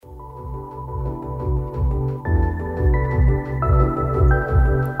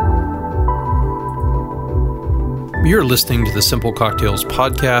You're listening to the Simple Cocktails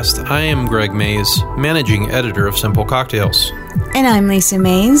podcast. I am Greg Mays, managing editor of Simple Cocktails. And I'm Lisa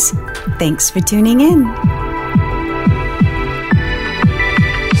Mays. Thanks for tuning in.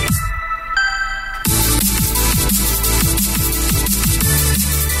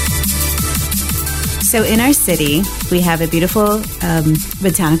 So in our city, we have a beautiful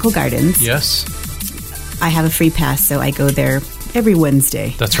botanical gardens. Yes. I have a free pass, so I go there every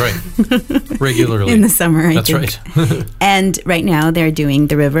Wednesday. That's right. Regularly. In the summer, I think. That's right. And right now they're doing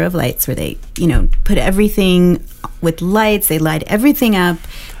the River of Lights where they, put everything with lights. They light everything up.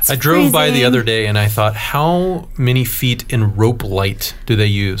 I drove by the other day and I thought, how many feet in rope light do they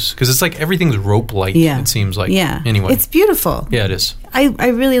use? Because it's like everything's rope light, it seems like. Yeah. Anyway. It's beautiful. Yeah, it is. I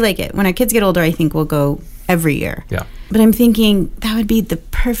really like it. When our kids get older, I think we'll go every year. Yeah. But I'm thinking that would be the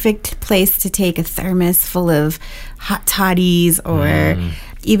perfect place to take a thermos full of hot toddies or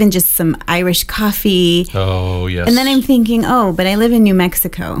even just some Irish coffee. Oh, yes. And then I'm thinking, but I live in New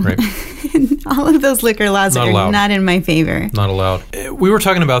Mexico. Right. And all of those liquor laws are not in my favor. Not allowed. We were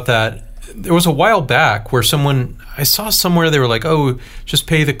talking about that. There was a while back where I saw somewhere they were like, just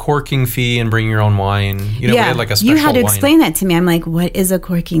pay the corking fee and bring your own wine. We had like a special you had to wine. explain that to me. I'm like, what is a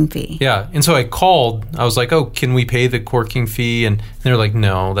corking fee? Yeah. And so I called. I was like, can we pay the corking fee? And they were like,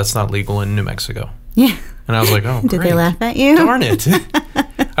 no, that's not legal in New Mexico. Yeah. And I was like, Did they laugh at you? Darn it.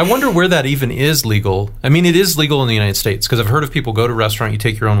 I wonder where that even is legal. I mean, it is legal in the United States because I've heard of people go to a restaurant, you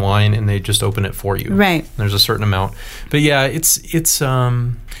take your own wine, and they just open it for you. Right. There's a certain amount. But yeah, it's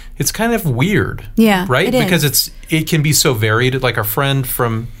kind of weird. Yeah, right? it is. Because it can be so varied. Like have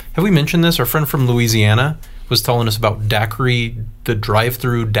we mentioned this? Our friend from Louisiana was telling us about daiquiri, the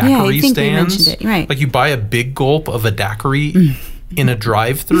drive-through daiquiri I think stands. we mentioned it. Right. Like you buy a big gulp of a daiquiri in a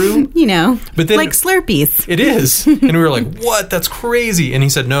drive-through. But then, like Slurpees. It is. And we were like, what? That's crazy. And he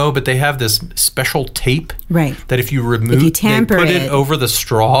said, no, but they have this special tape. Right. That if you remove, they put it over the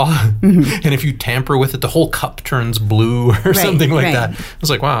straw. And if you tamper with it, the whole cup turns blue or something like that. I was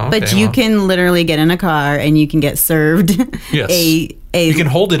like, wow. Okay, but you can literally get in a car and you can get served you can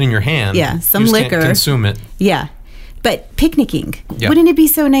hold it in your hand. Yeah. Some you just liquor. Can't consume it. Yeah. But picnicking, wouldn't it be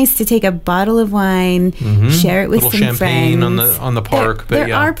so nice to take a bottle of wine, share it with some champagne friends? on the park?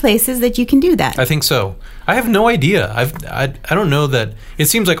 There are places that you can do that. I think so. I have no idea. I don't know that. It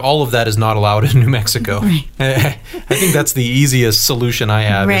seems like all of that is not allowed in New Mexico. Right. I think that's the easiest solution I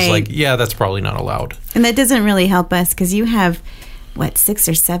have. Right. Is like, that's probably not allowed. And that doesn't really help us because you have 6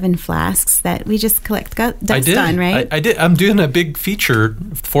 or 7 flasks that we just collect dust on, right? I did. I'm doing a big feature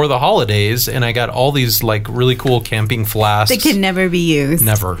for the holidays, and I got all these like really cool camping flasks. That can never be used.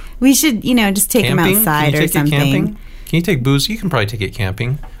 Never. We should, just take camping? them outside or something. Camping? Can you take booze? You can probably take it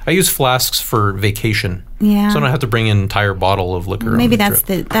camping. I use flasks for vacation. Yeah. So I don't have to bring an entire bottle of liquor. Maybe on that's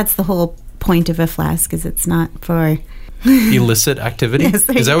that's the whole point of a flask, is it's not for illicit activity. Yes,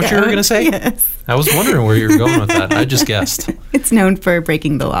 is that what you were going to say? Yes. I was wondering where you were going with that. I just guessed. It's known for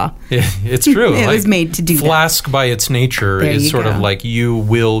breaking the law. Yeah, it's true. It was made to do flask by its nature is sort of like you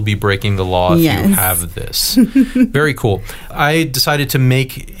will be breaking the law if you have this. Very cool. I decided to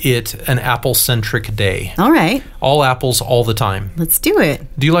make it an apple-centric day. All right. All apples all the time. Let's do it.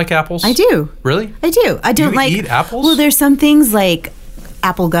 Do you like apples? I do. Really? I do. I don't you eat apples? Well, there's some things like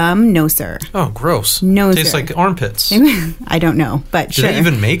apple gum, no sir. Oh, gross. No, tastes like armpits. I don't know, but Do they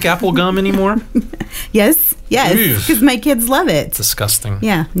even make apple gum anymore? Yes, because my kids love it. Disgusting.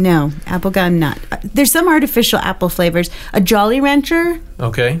 Yeah, no, apple gum not. There's some artificial apple flavors. A Jolly Rancher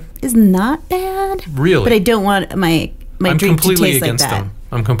is not bad. Really? But I don't want my drink to taste like that. Them.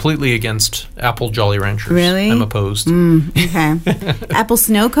 I'm completely against apple Jolly Ranchers. Really? I'm opposed. Okay. Apple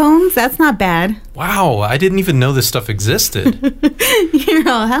snow cones? That's not bad. Wow, I didn't even know this stuff existed. You're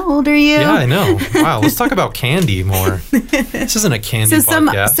all, how old are you? Yeah, I know. Wow, let's talk about candy more. This isn't a candy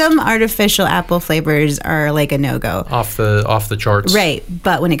podcast. Some artificial apple flavors are like a no-go. Off the charts. Right,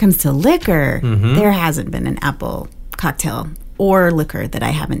 but when it comes to liquor, there hasn't been an apple cocktail or liquor that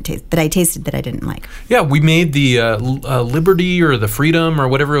I tasted that I didn't like. Yeah, we made the Liberty or the Freedom or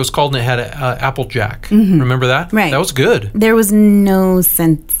whatever it was called, and it had Applejack. Remember that? Right. That was good. There was no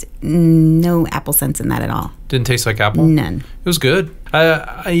apple sense in that at all. Didn't taste like apple? None. It was good.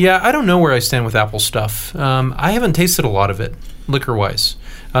 I don't know where I stand with apple stuff. I haven't tasted a lot of it, liquor-wise.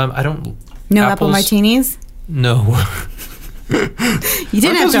 I don't... No apple martinis? No. You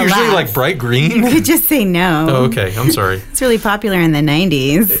didn't have to usually laugh. like bright green? You could just say no. Oh, okay. I'm sorry. It's really popular in the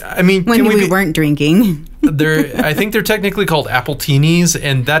 90s. I mean, when we weren't drinking. I think they're technically called apple-tinis,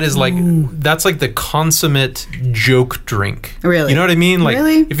 and that is like that's like the consummate joke drink. Really? You know what I mean? Like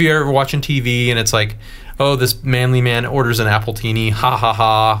really? If you're ever watching TV and it's like, oh, this manly man orders an apple-tini, ha ha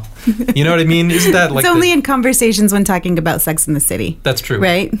ha. You know what I mean? Isn't that like it's only in conversations when talking about Sex in the City. That's true.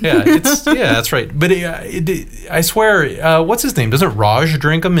 Right? Yeah, that's right. But I swear, what's his name? Doesn't Raj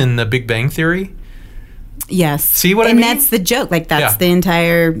drink them in The Big Bang Theory? Yes. See what I mean? And that's the joke. Like, that's the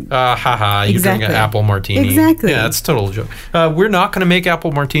entire... You drink an apple martini. Exactly. Yeah, that's a total joke. We're not going to make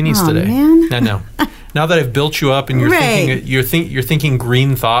apple martinis today. Man. I know. Now that I've built you up and you're thinking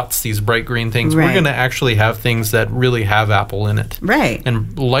green thoughts, these bright green things, we're going to actually have things that really have apple in it. Right.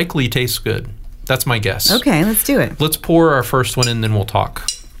 And likely taste good. That's my guess. Okay, let's do it. Let's pour our first one and then we'll talk.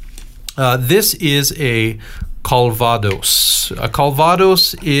 This is a Calvados. A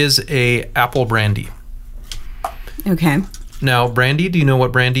Calvados is a apple brandy. Okay. Now, brandy, do you know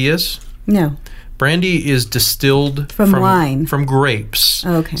what brandy is? No. Brandy is distilled from wine. From grapes.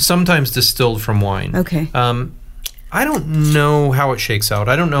 Oh, okay. Sometimes distilled from wine. Okay. I don't know how it shakes out.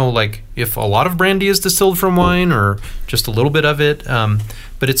 I don't know like if a lot of brandy is distilled from wine or just a little bit of it.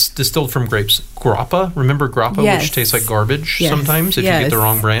 But it's distilled from grapes. Grappa, remember grappa, yes. which tastes like garbage sometimes if you get the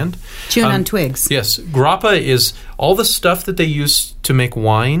wrong brand. Chewing on twigs. Yes. Grappa is all the stuff that they use to make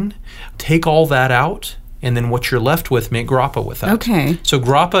wine. Take all that out. And then what you're left with, make grappa with that. Okay. So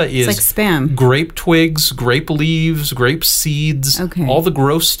grappa is like spam. Grape twigs, grape leaves, grape seeds, all the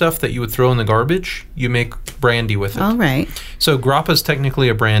gross stuff that you would throw in the garbage, you make brandy with it. All right. So grappa is technically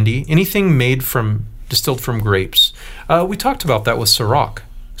a brandy. Anything distilled from grapes. We talked about that with Ciroc.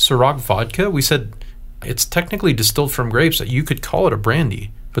 Ciroc vodka, we said it's technically distilled from grapes. You could call it a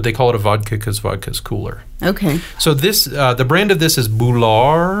brandy, but they call it a vodka because vodka is cooler. Okay. So this, the brand of this is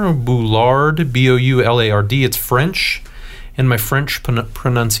Boulard, Boulard. It's French, and my French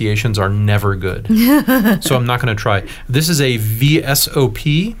pronunciations are never good. So I'm not going to try. This is a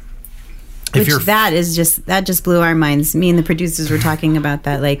VSOP. That just blew our minds. Me and the producers were talking about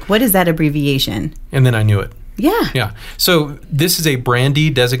that. Like, what is that abbreviation? And then I knew it. Yeah. Yeah. So this is a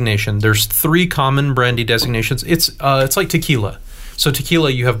brandy designation. There's 3 common brandy designations. It's like tequila. So tequila,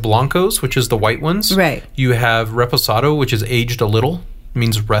 you have blancos, which is the white ones. Right. You have reposado, which is aged a little,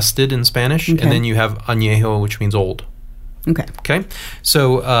 means rested in Spanish. Okay. And then you have añejo, which means old. Okay. Okay.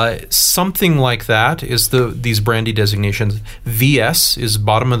 So something like that is these brandy designations. VS is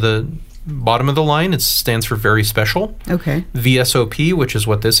bottom of the line. It stands for very special. Okay. VSOP, which is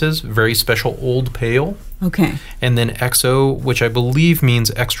what this is, very special old pale. Okay. And then XO, which I believe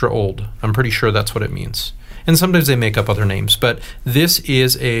means extra old. I'm pretty sure that's what it means. And sometimes they make up other names. But this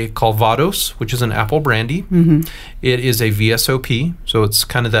is a Calvados, which is an apple brandy. Mm-hmm. It is a VSOP, so it's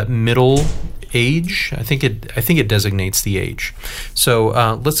kind of that middle age. I think it designates the age.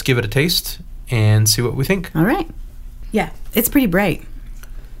 So let's give it a taste and see what we think. All right. Yeah, it's pretty bright.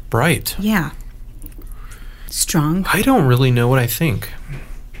 Bright. Yeah. Strong. I don't really know what I think.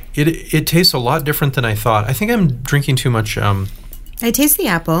 It tastes a lot different than I thought. I think I'm drinking too much... I taste the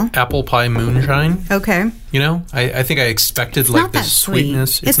apple. Apple pie moonshine. Okay. You know, I think I expected like this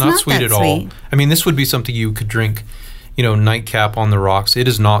sweetness. It's not sweet at all. I mean, this would be something you could drink, nightcap on the rocks. It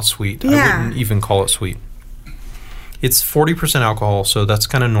is not sweet. Yeah. I wouldn't even call it sweet. It's 40% alcohol, so that's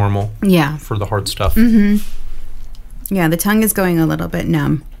kind of normal. Yeah. For the hard stuff. Mm-hmm. Yeah, the tongue is going a little bit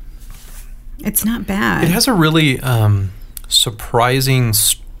numb. It's not bad. It has a really surprising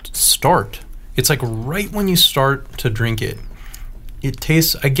start. It's like right when you start to drink it. It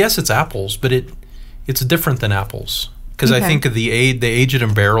tastes, I guess it's apples, but it's different than apples. Because I think of they age it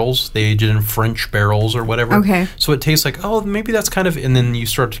in barrels. They age it in French barrels or whatever. Okay. So it tastes like, oh, maybe that's kind of, and then you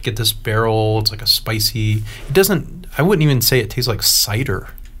start to get this barrel. It's like a spicy, I wouldn't even say it tastes like cider.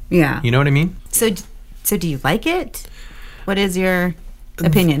 Yeah. You know what I mean? So do you like it? What is your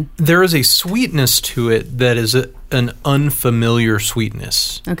opinion? There is a sweetness to it that is an unfamiliar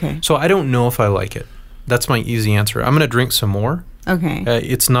sweetness. Okay. So I don't know if I like it. That's my easy answer. I'm going to drink some more. Okay.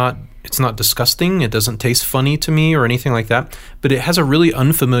 It's not disgusting. It doesn't taste funny to me or anything like that. But it has a really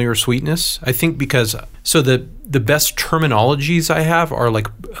unfamiliar sweetness. I think because the best terminologies I have are like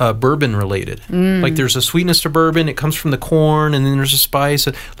bourbon related. Like there's a sweetness to bourbon. It comes from the corn, and then there's a spice.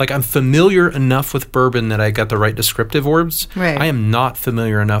 Like I'm familiar enough with bourbon that I got the right descriptive words. Right. I am not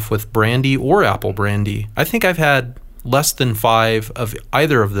familiar enough with brandy or apple brandy. I think I've had less than 5 of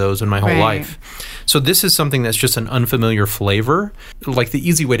either of those in my whole life. So this is something that's just an unfamiliar flavor. Like the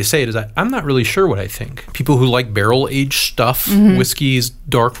easy way to say it is I'm not really sure what I think. People who like barrel-aged stuff, whiskeys,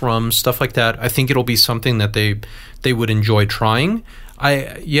 dark rums, stuff like that, I think it'll be something that they would enjoy trying.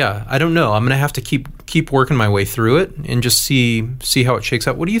 I don't know. I'm going to have to keep working my way through it and just see how it shakes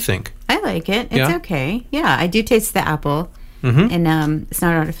out. What do you think? I like it. It's okay. Yeah, I do taste the apple, and it's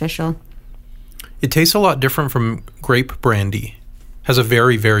not artificial. It tastes a lot different from grape brandy. Has a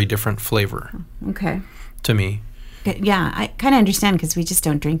very, very different flavor. Okay. To me. Yeah, I kind of understand because we just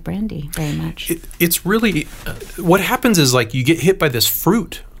don't drink brandy very much. It's really what happens is like you get hit by this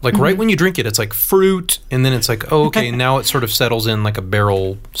fruit. Like right when you drink it, it's like fruit, and then it's like, oh, okay, now it sort of settles in like a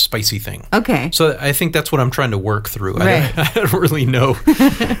barrel spicy thing. Okay. So I think that's what I'm trying to work through. Right. I don't really know.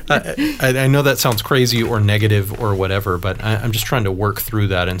 I know that sounds crazy or negative or whatever, but I'm just trying to work through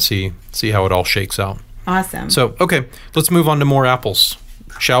that and see how it all shakes out. Awesome. So, okay, let's move on to more apples,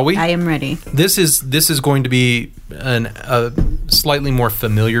 shall we? I am ready. This is going to be a slightly more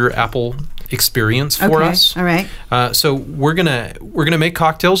familiar apple experience for us. All right. So we're gonna make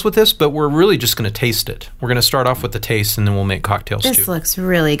cocktails with this, but we're really just gonna taste it. We're gonna start off with the taste, and then we'll make cocktails too. This looks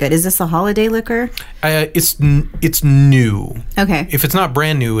really good. Is this a holiday liquor? It's new. Okay. If it's not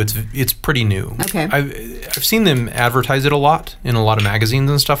brand new, it's pretty new. Okay. I've seen them advertise it a lot in a lot of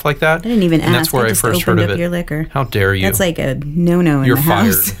magazines and stuff like that. I didn't even ask. That's where I first heard of it. Your liquor. How dare you? That's like a no-no in You're the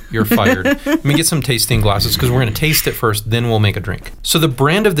fired. house. You're fired. Let me get some tasting glasses because we're going to taste it first, then we'll make a drink. So the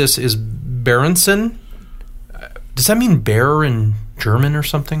brand of this is Berentzen. Does that mean bear in German or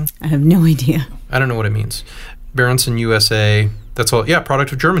something? I have no idea. I don't know what it means. Berentzen USA. That's all. Yeah,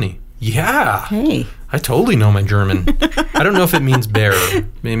 product of Germany. Yeah. Hey. I totally know my German. I don't know if it means bear. It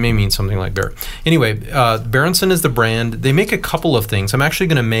may mean something like bear. Anyway, Berentzen is the brand. They make a couple of things. I'm actually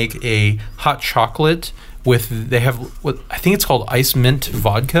going to make a hot chocolate they have what I think it's called ice mint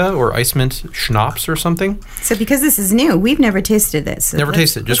vodka or ice mint schnapps or something. So because this is new, we've never tasted this. So never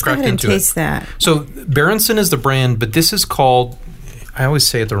tasted it. Just cracked into it. Taste that. So Berentzen is the brand, but this is called, I always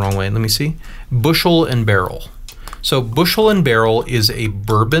say it the wrong way. Let me see. Bushel and Barrel. So Bushel and Barrel is a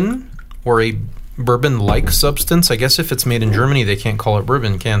bourbon or a bourbon-like substance. I guess if it's made in Germany, they can't call it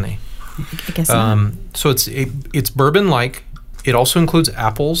bourbon, can they? I guess not. So it's bourbon-like. It also includes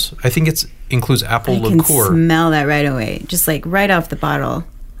apples. I think it includes apple liqueur. I can smell that right away, just like right off the bottle.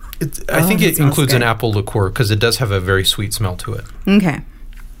 I think it includes an apple liqueur because it does have a very sweet smell to it. Okay.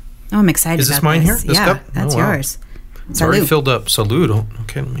 Oh, I'm excited. Is this mine here? This cup? That's yours. It's already filled up. Salud.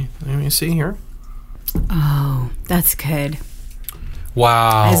 Okay, let me see here. Oh, that's good.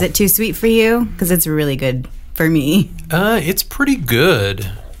 Wow. Is it too sweet for you? Because it's really good for me. It's pretty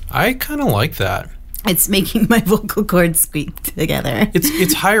good. I kind of like that. It's making my vocal cords squeak together.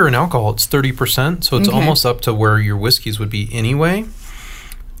 It's higher in alcohol. It's 30%, so it's almost up to where your whiskeys would be anyway.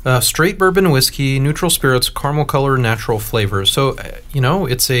 Straight bourbon whiskey, neutral spirits, caramel color, natural flavors. So,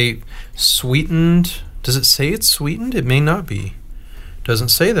 it's a sweetened... Does it say it's sweetened? It may not be. Doesn't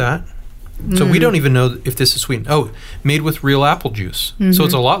say that. So we don't even know if this is sweetened. Oh, made with real apple juice. Mm-hmm. So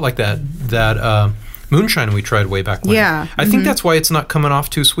it's a lot like that moonshine we tried way back when. Yeah. I think that's why it's not coming off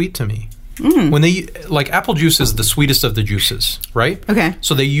too sweet to me. When they apple juice is the sweetest of the juices, right? Okay.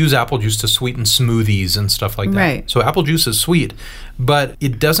 So they use apple juice to sweeten smoothies and stuff like that. Right. So apple juice is sweet, but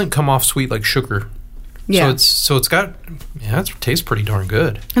it doesn't come off sweet like sugar. Yeah. It tastes pretty darn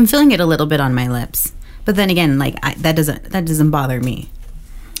good. I'm feeling it a little bit on my lips, but then again, that doesn't bother me.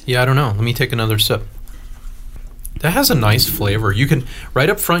 Yeah, I don't know. Let me take another sip. That has a nice flavor. You can right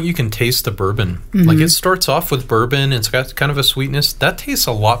up front. You can taste the bourbon. Mm-hmm. Like it starts off with bourbon. It's got kind of a sweetness that tastes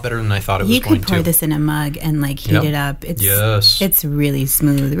a lot better than I thought it was going to. You could pour this in a mug and heat it up. It's really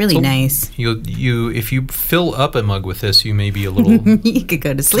smooth, really nice. If you fill up a mug with this, you may be a little. You could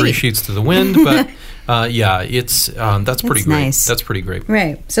go to sleep. 3 sheets to the wind, but that's pretty great. Nice. That's pretty great.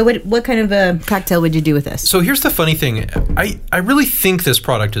 Right. So what kind of a cocktail would you do with this? So here's the funny thing. I really think this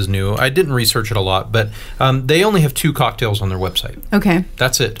product is new. I didn't research it a lot, but they only have 2 cocktails on their website. Okay.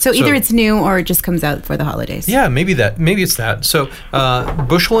 That's it. So either it's new or it just comes out for the holidays. Yeah, maybe it's that. So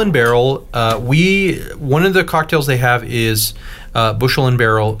Bushel and Barrel, one of the cocktails they have is Bushel and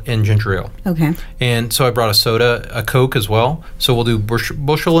Barrel and ginger ale. Okay. And so I brought a Coke as well. So we'll do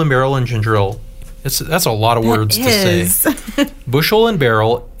Bushel and Barrel and ginger ale. That's a lot of words to say. Bushel and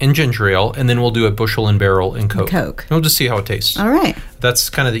Barrel and ginger ale, and then we'll do a Bushel and Barrel and Coke. And we'll just see how it tastes. All right. That's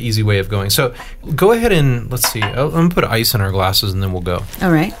kind of the easy way of going. So go ahead and let's see. I'm going to put ice in our glasses, and then we'll go.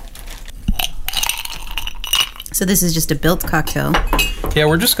 All right. So this is just a built cocktail. Yeah,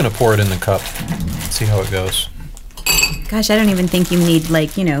 we're just going to pour it in the cup. Let's see how it goes. Gosh, I don't even think you need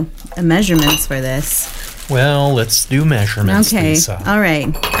measurements for this. Well, let's do measurements. Okay. Lisa. All right.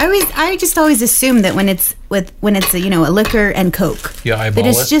 I just always assume that when it's a liquor and Coke, that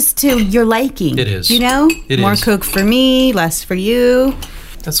it's just to your liking. It is. It more is. Coke for me, less for you.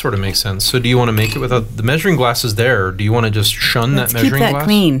 That sort of makes sense. So do you want to make it without the measuring glass is there, or do you want to just shun that measuring glass? Keep that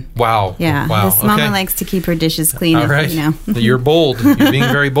clean. Wow. Yeah. Wow. This mama likes to keep her dishes clean. All right. You're bold. You're being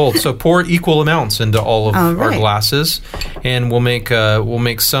very bold. So pour equal amounts into all of our glasses, and we'll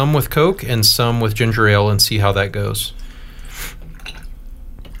make some with Coke and some with ginger ale and see how that goes.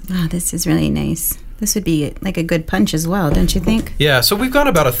 Oh, this is really nice. This would be like a good punch as well, don't you think? Yeah. So we've gone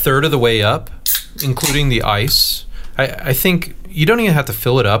about a third of the way up, including the ice. I think you don't even have to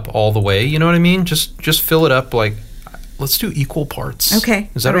fill it up all the way. You know what I mean? Just fill it up. Like, let's do equal parts.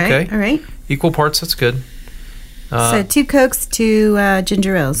 Okay. Is that okay? All right. Equal parts. That's good. So 2 Cokes, 2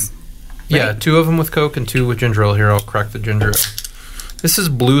 ginger ales. Right? Yeah, 2 of them with Coke and 2 with ginger ale. Here, I'll crack the ginger ale. This is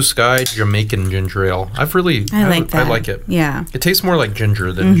Blue Sky Jamaican ginger ale. I like that. I like it. Yeah. It tastes more like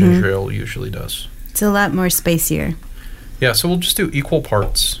ginger than ginger ale usually does. It's a lot more spicier. Yeah, so we'll just do equal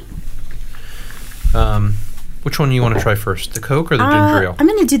parts. Which one do you want to try first, the Coke or the ginger ale? I'm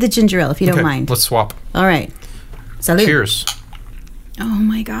going to do the ginger ale, if you don't mind. Let's swap. All right. Salud. Cheers. Oh,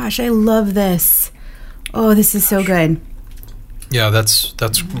 my gosh. I love this. Oh, this is so good. Yeah,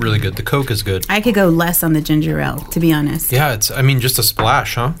 that's really good. The Coke is good. I could go less on the ginger ale, to be honest. Yeah, just a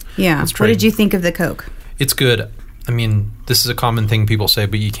splash, huh? Yeah. What did you think of the Coke? It's good. I mean, this is a common thing people say,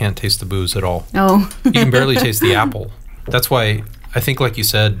 but you can't taste the booze at all. Oh. You can barely taste the apple. That's why I think, like you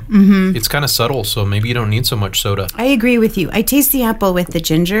said, it's kind of subtle, so maybe you don't need so much soda. I agree with you. I taste the apple with the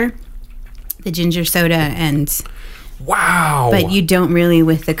ginger soda, and... Wow. But you don't really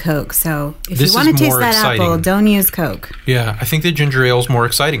with the Coke. So if you want to taste that apple, don't use Coke. Yeah, I think the ginger ale is more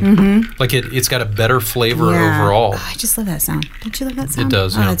exciting. Like it's got a better flavor overall. Oh, I just love that sound. Don't you love that sound? It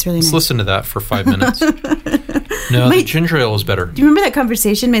does. Oh, that's really nice. Let's listen to that for 5 minutes. No, the ginger ale is better. Do you remember that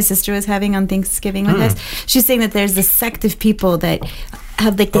conversation my sister was having on Thanksgiving with us? She's saying that there's this sect of people that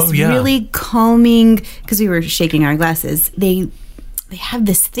have like this really calming, because we were shaking our glasses, they have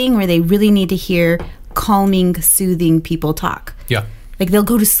this thing where they really need to hear calming, soothing people talk. Yeah. Like they'll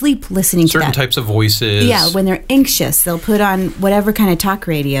go to sleep listening to certain types of voices. Yeah, when they're anxious, they'll put on whatever kind of talk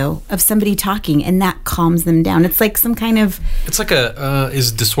radio of somebody talking, and that calms them down. It's like some kind of... It's like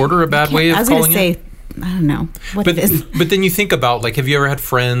is disorder a bad way of calling it? I was going to say, I don't know what it is. But then you think about, like, have you ever had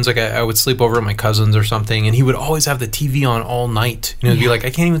friends, like I would sleep over at my cousin's or something, and he would always have the TV on all night. You know, it'd be like, I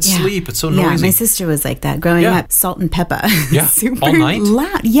can't even sleep. It's so noisy. Yeah, my sister was like that growing up. Salt and pepper. Yeah, super all night?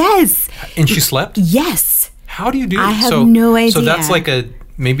 loud. Yes. And she slept? Yes. How do you do that? I have no idea. So that's like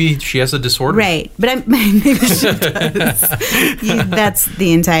maybe she has a disorder. Right. But maybe she does. That's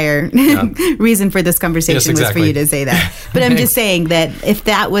the entire reason for this conversation was for you to say that. But I'm just saying that if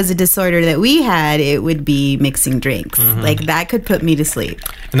that was a disorder that we had, it would be mixing drinks. Like that could put me to sleep.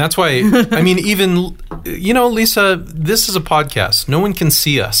 And that's why, I mean, even, Lisa, this is a podcast. No one can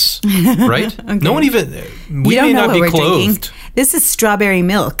see us, right? Okay. No one even, we may not be clothed. Drinking. This is strawberry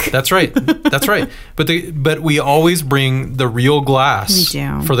milk. That's right. That's right. But we always bring the real glass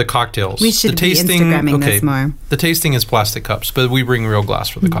for the cocktails. We should be Instagramming this more. The tasting is plastic cups, but we bring real glass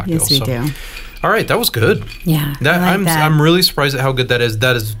for the cocktails. Yes, we do. All right, that was good. Yeah, I'm really surprised at how good that is.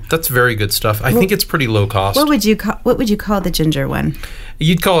 That's very good stuff. I think it's pretty low cost. What would you call the ginger one?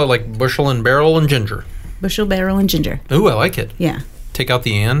 You'd call it like Bushel and Barrel and ginger. Bushel, Barrel, and ginger. Ooh, I like it. Yeah. Take out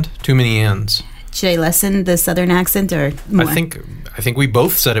the and. Too many ands. Should I lessen the southern accent or more? I think we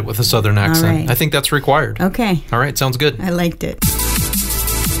both said it with a southern accent. All right. I think that's required. Okay. All right, sounds good. I liked it.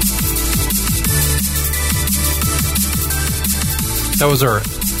 That was our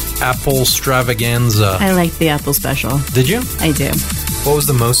apple-stravaganza. I liked the apple special. Did you? I do. What was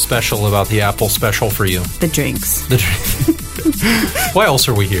the most special about the apple special for you? The drinks. Why else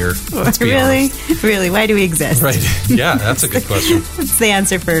are we here? Let's be honest. Really? Why do we exist? Right. Yeah, that's a good question. That's the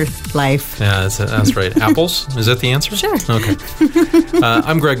answer for life. Yeah, that's right. Apples? Is that the answer? Sure. Okay.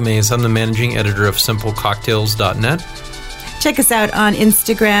 I'm Greg Mays. I'm the managing editor of simplecocktails.net. Check us out on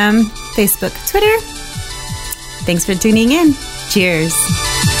Instagram, Facebook, Twitter. Thanks for tuning in. Cheers.